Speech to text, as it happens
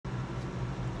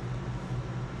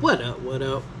What up, what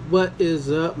up, what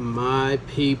is up, my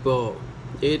people?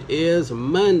 It is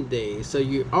Monday, so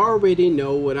you already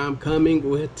know what I'm coming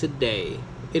with today.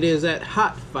 It is at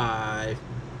Hot 5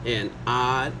 and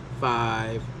Odd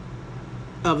 5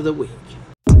 of the week.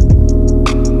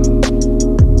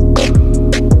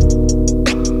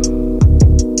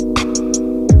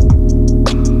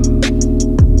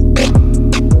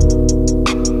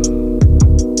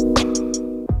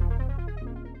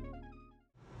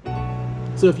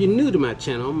 So if you're new to my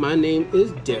channel, my name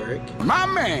is Derek, my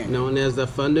man, known as the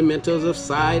Fundamentals of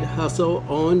Side Hustle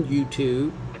on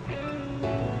YouTube.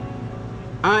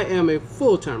 I am a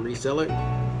full-time reseller.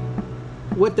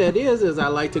 What that is I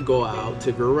like to go out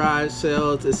to garage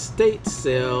sales, estate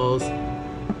sales,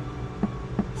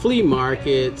 flea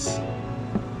markets,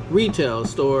 retail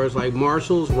stores like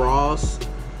Marshalls, Ross,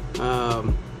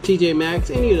 TJ Maxx,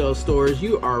 any of those stores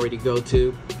you already go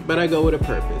to, but I go with a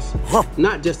purpose.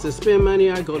 Not just to spend money,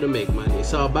 I go to make money.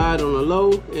 So I'll buy it on the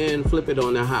low and flip it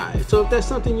on the high. So if that's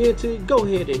something you're into, go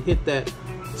ahead and hit that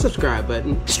subscribe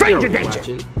button. Stranger danger.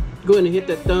 Watching. Go ahead and hit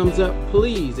that thumbs up,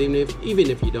 please.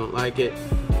 Even if you don't like it,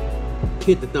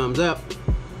 hit the thumbs up.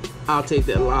 I'll take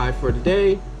that live for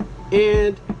today.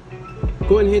 And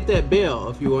go ahead and hit that bell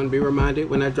if you want to be reminded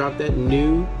when I drop that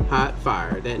new hot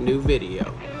fire, that new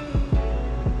video.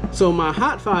 So my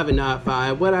Hot 5 and Odd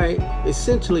 5, what I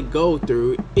essentially go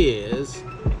through is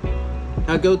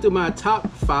I go through my top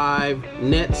 5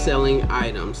 net selling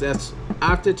items. That's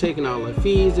after taking all the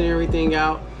fees and everything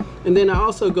out. And then I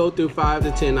also go through 5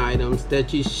 to 10 items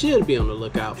that you should be on the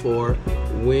lookout for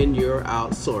when you're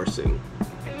outsourcing.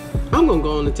 I'm going to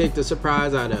go on and take the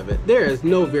surprise out of it. There is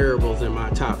no variables in my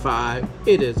top 5.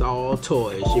 It is all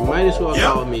toys. You might as well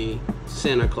call me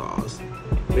Santa Claus,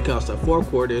 because the fourth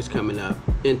quarter is coming up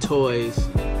and toys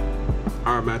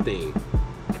are my thing.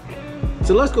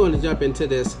 So let's go and jump into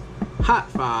this Hot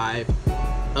 5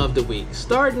 of the week,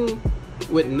 starting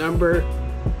with number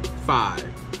 5.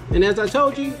 And as I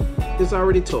told you, it's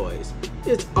already toys.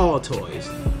 It's all toys,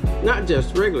 not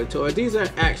just regular toys. These are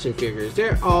action figures.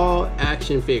 They're all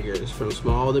action figures from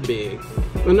small to big.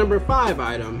 The number 5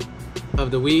 item of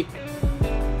the week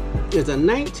is a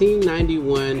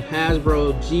 1991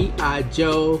 Hasbro G.I.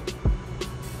 Joe.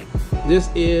 This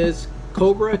is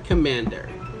Cobra Commander.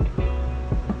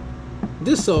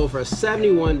 This sold for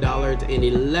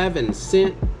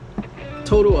 $71.11,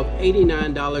 total of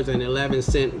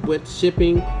 $89.11 with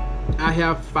shipping. I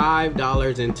have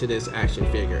 $5 into this action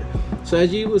figure. So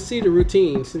as you will see the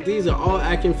routine, since these are all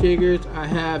action figures, I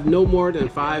have no more than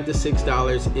 $5 to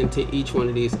 $6 into each one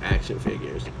of these action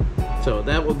figures. So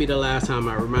that will be the last time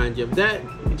I remind you of that.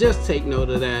 Just take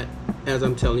note of that as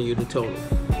I'm telling you the total.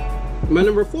 My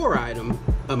number 4 item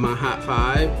of my Hot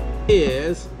 5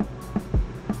 is,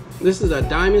 this is a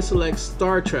Diamond Select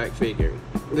Star Trek figure.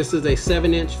 This is a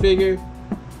 7-inch figure.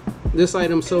 This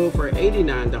item sold for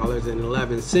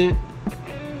 $89.11,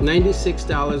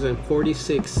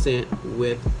 $96.46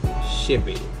 with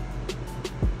shipping.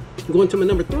 Going to my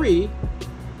number 3,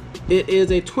 it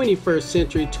is a 21st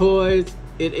Century Toys.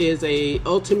 It is a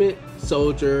Ultimate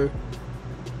Soldier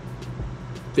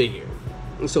figure.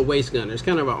 It's a waist gunner. It's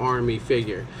kind of an army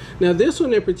figure. Now this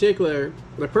one in particular,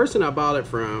 the person I bought it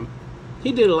from,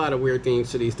 he did a lot of weird things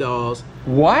to these dolls.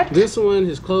 What? This one,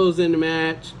 his clothes didn't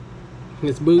match.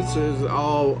 His boots is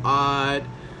all odd.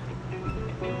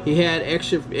 He had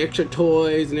extra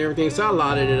toys and everything, so I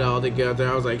allotted it all together.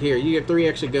 I was like, here, you get 3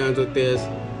 extra guns with this.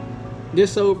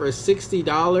 This sold for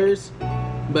 $60,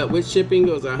 but with shipping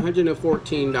it was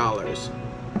 $114.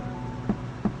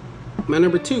 My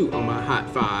number 2 on my Hot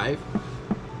 5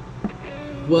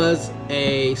 was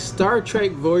a Star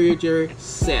Trek Voyager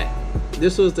set.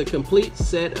 This was the complete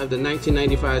set of the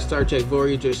 1995 Star Trek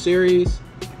Voyager series.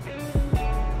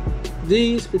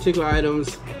 These particular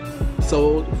items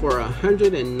sold for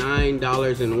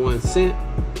 $109.01.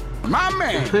 My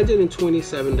man.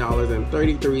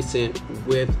 $127.33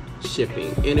 with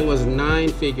shipping, and it was 9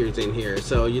 figures in here.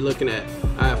 So you're looking at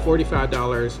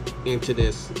 $45 into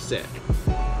this set.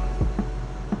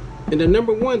 And the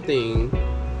number 1 thing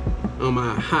on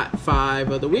my Hot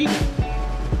 5 of the week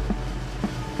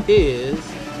is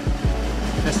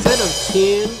a set of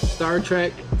 10 Star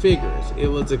Trek figures. It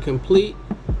was a complete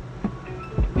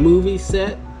movie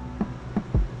set.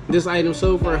 This item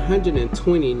sold for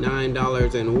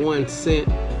 $129.01,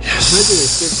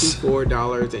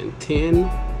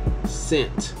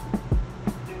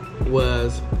 $154.10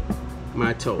 was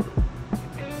my total.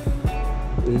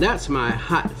 And that's my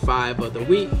Hot 5 of the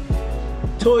week.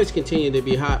 Toys continue to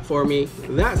be hot for me.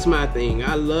 That's my thing.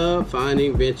 I love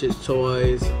finding vintage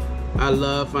toys. I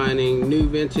love finding new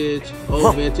vintage,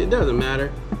 old vintage, it doesn't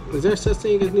matter. Is there such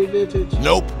thing as new vintage?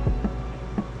 Nope.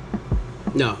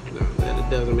 No, that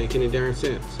doesn't make any darn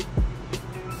sense.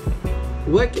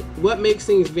 What makes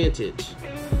things vintage?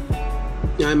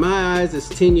 Now, in my eyes, it's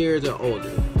 10 years or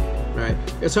older, right?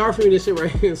 It's hard for me to sit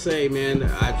right here and say, man,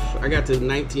 I got this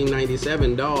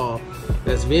 1997 doll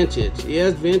that's vintage. Yeah,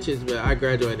 it's vintage, but I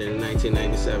graduated in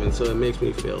 1997, so it makes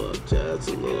me feel just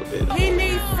a little bit. He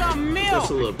needs some milk.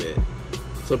 Just a little bit.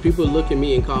 So people look at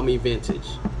me and call me vintage.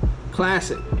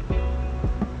 Classic.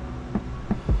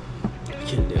 I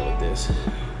can't deal with this.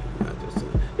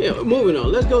 Yeah, moving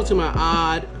on. Let's go to my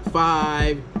odd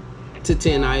 5 to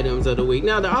 10 items of the week.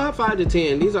 Now, the odd 5 to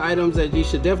 10, these are items that you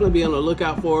should definitely be on the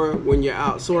lookout for when you're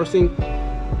outsourcing.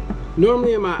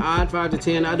 Normally in my odd 5 to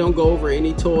 10, I don't go over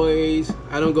any toys.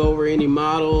 I don't go over any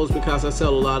models because I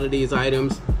sell a lot of these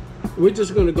items. We're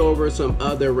just going to go over some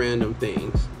other random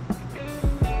things.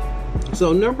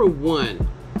 So number 1,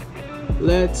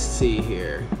 let's see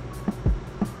here.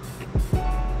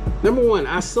 Number 1,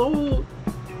 I sold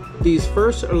these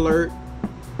First Alert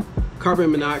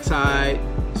carbon monoxide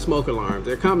smoke alarms.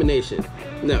 They're a combination.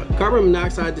 Now, carbon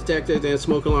monoxide detectors and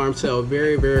smoke alarms sell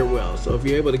very, very well. So if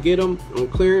you're able to get them on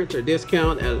clearance or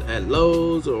discount at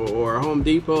Lowe's or Home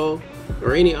Depot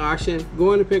or any auction,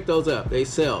 go in and pick those up. They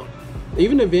sell.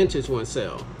 Even the vintage ones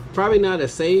sell. Probably not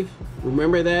as safe.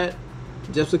 Remember that.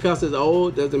 Just because it's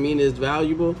old doesn't mean it's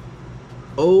valuable.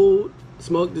 Old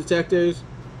smoke detectors,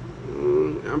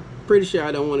 I'm pretty sure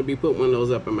I don't want to be putting one of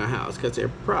those up in my house because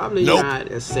they're probably not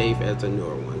as safe as the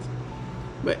newer ones.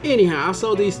 But anyhow, I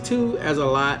sold these 2 as a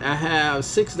lot. I have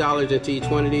 $6 into each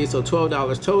one of these, so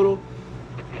 $12 total.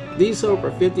 These sold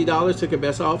for $50, took a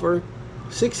best offer,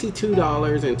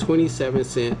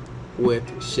 $62.27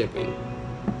 with shipping.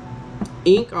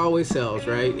 Ink always sells,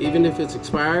 right? Even if it's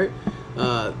expired.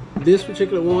 This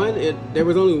particular one, there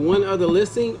was only one other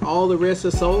listing. All the rest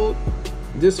are sold.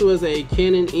 This was a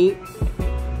Canon ink.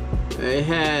 It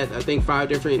had, I think, 5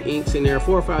 different inks in there,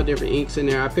 4 or 5 different inks in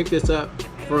there. I picked this up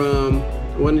from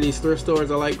one of these thrift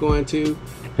stores I like going to.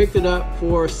 Picked it up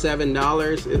for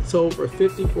 $7. It sold for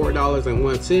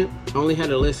 $54.01. I only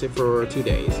had it listed for 2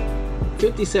 days.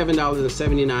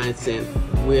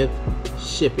 $57.79 with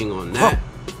shipping on that.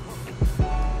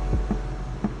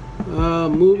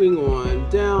 Moving on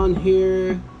down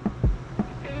here.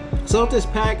 Sold this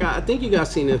pack, I think you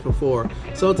guys seen this before.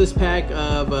 Sold this pack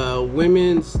of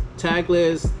women's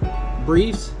tagless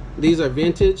briefs. These are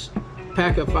vintage.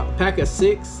 Pack of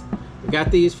 6.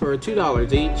 Got these for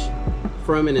 $2 each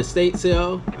from an estate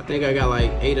sale. I think I got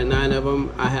like 8 or 9 of them.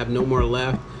 I have no more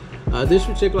left. This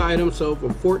particular item sold for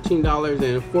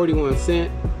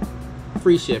 $14.41,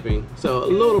 free shipping. So a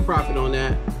little profit on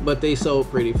that, but they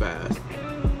sold pretty fast.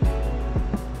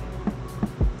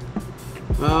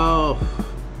 Oh,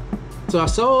 so I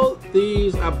sold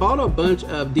these. I bought a bunch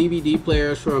of DVD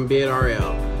players from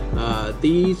BidRL.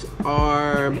 These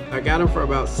are, I got them for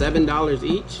about $7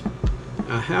 each.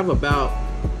 I have about,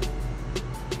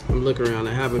 I'm looking around,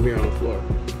 I have them here on the floor.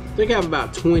 I think I have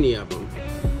about 20 of them.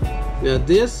 Now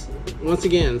this, once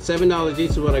again, $7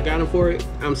 each is what I got them for.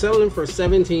 I'm selling them for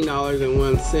 $17.01,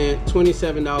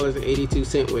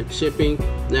 $27.82 with shipping.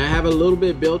 Now I have a little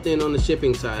bit built in on the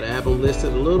shipping side. I have them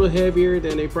listed a little heavier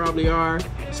than they probably are,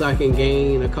 so I can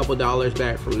gain a couple dollars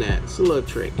back from that. It's a little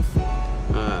trick.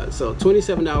 So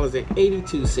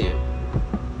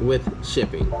 $27.82 with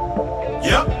shipping.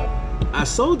 Yep. I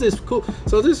sold this cool.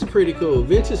 So this is pretty cool.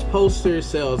 Vintage poster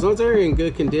sales. Those are in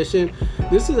good condition.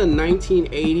 This is a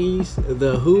 1980s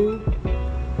The Who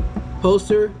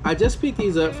poster. I just picked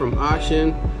these up from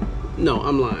auction. No,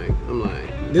 I'm lying.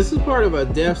 This is part of a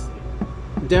death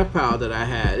pile that I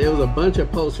had. It was a bunch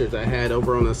of posters I had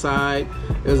over on the side.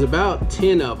 It was about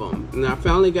 10 of them, and I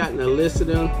finally got a list of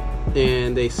them,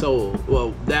 and they sold.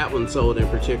 Well, that one sold in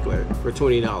particular for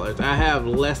 $20. I have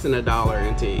less than $1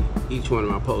 into each one of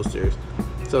my posters.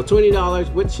 So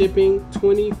 $20 with shipping,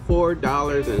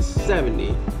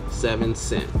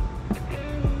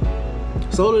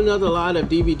 $24.77. Sold another lot of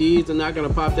DVDs. I'm not gonna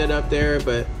pop that up there,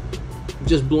 but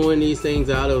just blowing these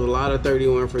things out. It was a lot of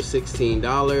 31 for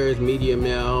 $16, Media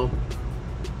Mail.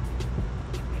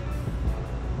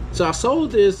 So I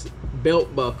sold this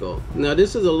belt buckle. Now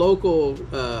this is a local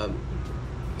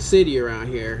city around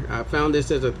here. I found this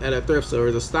at a thrift store.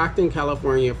 It's a Stockton,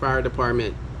 California Fire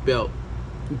Department belt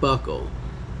buckle.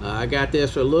 I got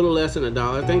this for a little less than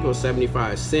 $1. I think it was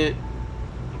 75 cents.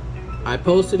 I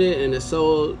posted it and it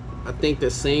sold, I think, the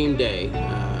same day.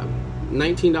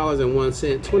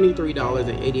 $19.01,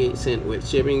 $23.88 with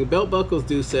shipping. Belt buckles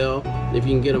do sell if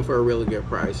you can get them for a really good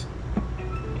price.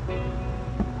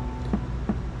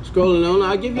 Scrolling on,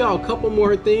 I'll give y'all a couple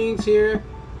more things here.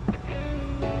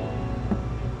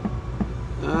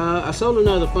 I sold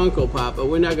another Funko Pop, but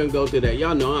we're not gonna go through that.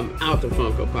 Y'all know I'm out the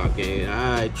Funko Pop game.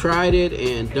 I tried it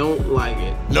and don't like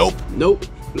it. Nope. Nope,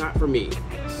 not for me.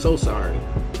 So sorry.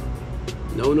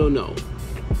 No, no, no.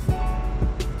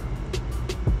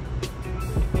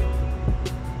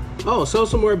 Oh, sold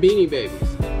some more Beanie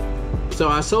Babies. So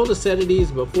I sold a set of these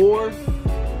before.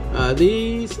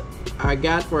 These I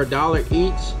got for $1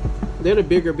 each. They're the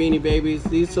bigger Beanie Babies.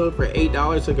 These sold for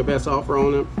 $8, took a best offer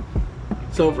on them.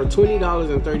 Sold for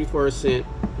 $20.34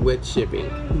 with shipping.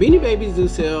 Beanie Babies do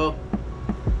sell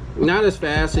not as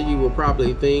fast as you would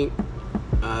probably think.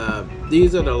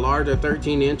 These are the larger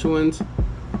 13-inch ones.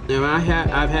 And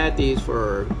I've had these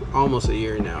for almost a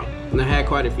year now, and I had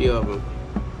quite a few of them.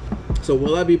 So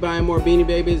will I be buying more Beanie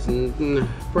Babies?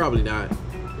 Probably not.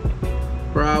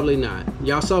 Probably not.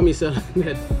 Y'all saw me selling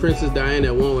that Princess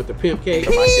Diana one with the pimp cake.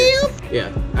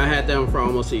 Yeah, I had that one for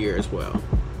almost a year as well.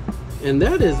 And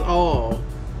that is all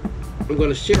I'm going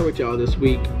to share with y'all this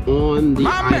week on the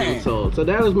items sold. So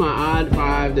that was my odd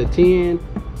 5 to 10.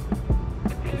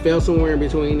 It fell somewhere in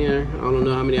between there. I don't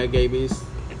know how many I gave these.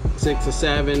 6 or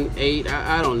 7, 8.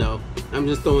 I don't know. I'm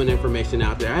just throwing information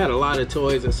out there. I had a lot of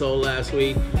toys that sold last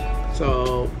week,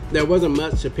 so there wasn't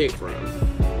much to pick from.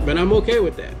 But I'm okay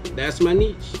with that. That's my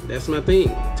niche. That's my thing.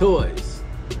 Toys.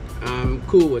 I'm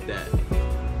cool with that.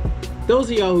 Those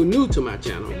of y'all who are new to my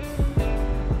channel,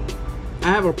 I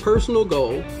have a personal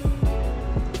goal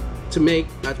to make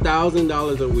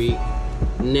 $1,000 a week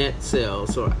net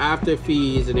sales. So after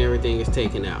fees and everything is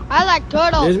taken out. I like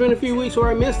turtles. There's been a few weeks where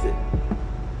I missed it.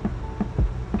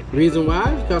 Reason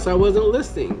why? Because I wasn't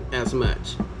listing as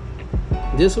much.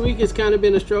 This week it's kind of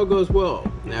been a struggle as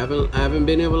well. I haven't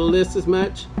been able to list as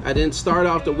much. I didn't start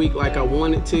off the week like I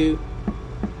wanted to.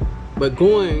 But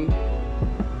going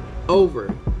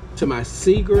over to my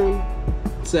Seagram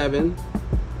 7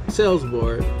 sales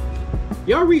board,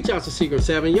 y'all reach out to Seagram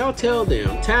 7. Y'all tell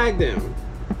them, tag them.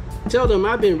 Tell them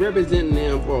I've been representing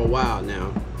them for a while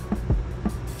now.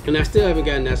 And I still haven't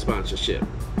gotten that sponsorship.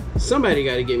 Somebody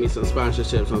got to give me some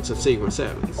sponsorships on some Seagram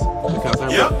 7s because I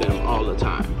rep them all the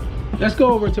time. Let's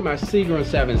go over to my Seagram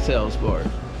 7 sales board.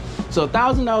 So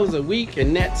 $1,000 a week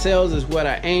in net sales is what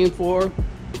I aim for.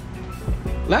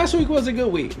 Last week was a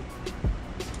good week.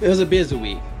 It was a busy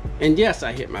week. And yes,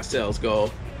 I hit my sales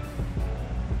goal.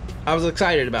 I was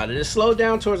excited about it. It slowed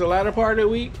down towards the latter part of the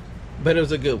week, but it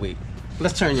was a good week.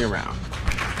 Let's turn you around.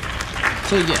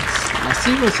 So yes, my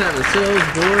Seagram 7 sales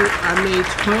board, I made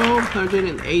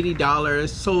 $1,280,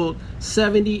 sold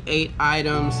 78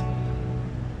 items.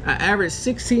 I averaged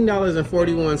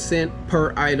 $16.41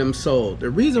 per item sold. The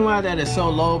reason why that is so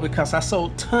low because I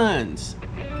sold tons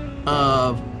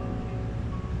of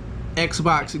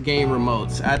Xbox game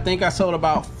remotes. I think I sold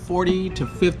about 40 to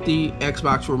 50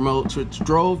 Xbox remotes, which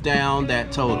drove down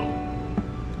that total.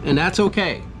 And that's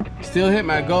okay. Still hit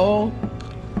my goal.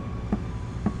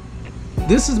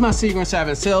 This is my Seagram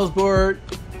 7 sales board.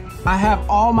 I have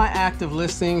all my active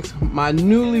listings, my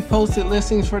newly posted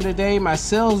listings for the day, my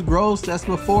sales gross, that's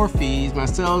before fees, my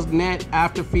sales net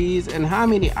after fees, and how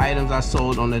many items I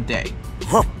sold on the day.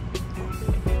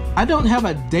 I don't have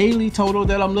a daily total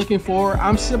that I'm looking for.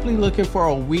 I'm simply looking for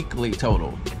a weekly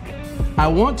total. I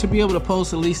want to be able to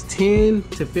post at least 10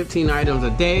 to 15 items a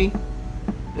day.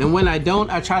 And when I don't,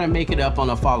 I try to make it up on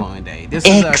the following day. This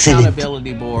is an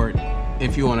accountability board,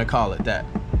 if you want to call it that.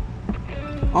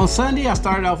 On Sunday, I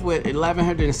started off with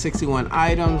 1,161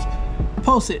 items,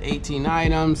 posted 18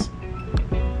 items,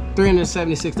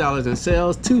 $376 in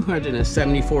sales,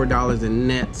 $274 in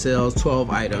net sales, 12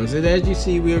 items. And as you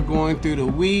see, we are going through the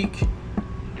week.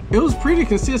 It was pretty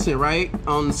consistent, right?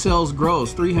 On sales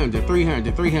gross, 300,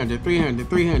 300, 300, 300,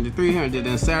 300, 300,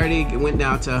 and Saturday it went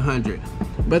down to 100.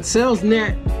 But sales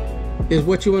net is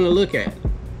what you want to look at.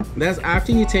 That's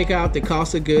after you take out the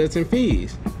cost of goods and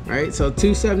fees, right? So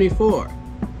 274,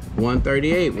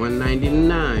 138,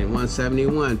 199,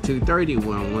 171, 231,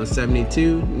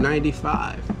 172,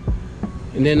 95.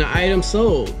 And then the items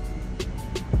sold,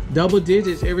 double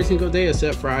digits every single day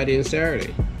except Friday and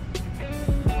Saturday.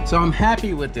 So I'm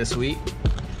happy with this week.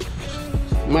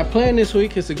 My plan this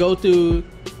week is to go through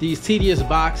these tedious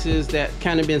boxes that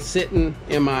kind of been sitting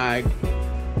in my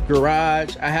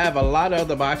garage. I have a lot of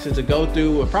other boxes to go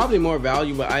through with probably more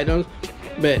valuable items,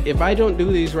 but if I don't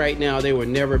do these right now, they will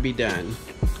never be done.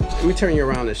 Let me turn you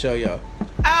around and show y'all.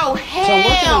 Oh, hell So I'm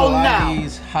working on a lot no. of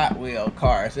these Hot Wheel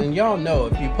cars, and y'all know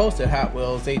if you posted Hot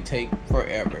Wheels, they take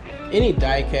forever. Any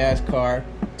die-cast car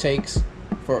takes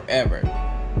forever.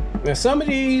 Now some of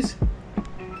these,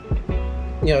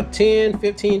 you know, $10,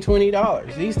 $15,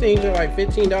 $20. These things are like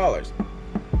 $15.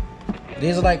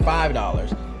 These are like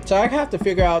 $5. So I have to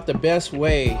figure out the best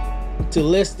way to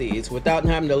list these without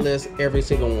having to list every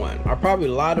single one. I'll probably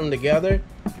lot them together.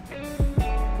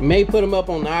 May put them up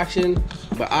on auction,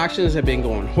 but auctions have been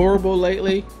going horrible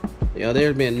lately. You know,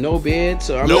 there's been no bid,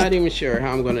 so I'm not even sure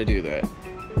how I'm going to do that.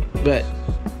 But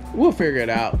we'll figure it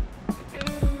out.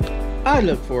 I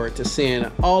look forward to seeing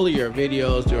all of your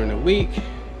videos during the week.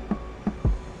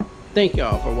 Thank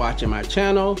y'all for watching my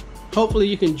channel. Hopefully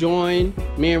you can join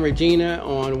me and Regina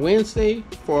on Wednesday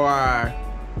for our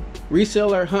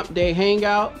reseller hump day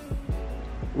hangout.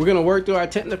 We're gonna work through our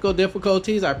technical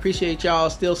difficulties. I appreciate y'all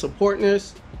still supporting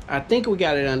us. I think we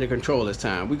got it under control this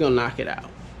time. We're gonna knock it out.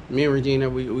 Me and Regina,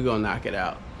 we're gonna knock it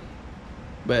out.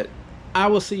 But I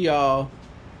will see y'all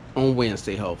on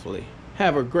Wednesday, hopefully.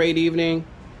 Have a great evening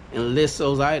and list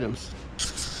those items.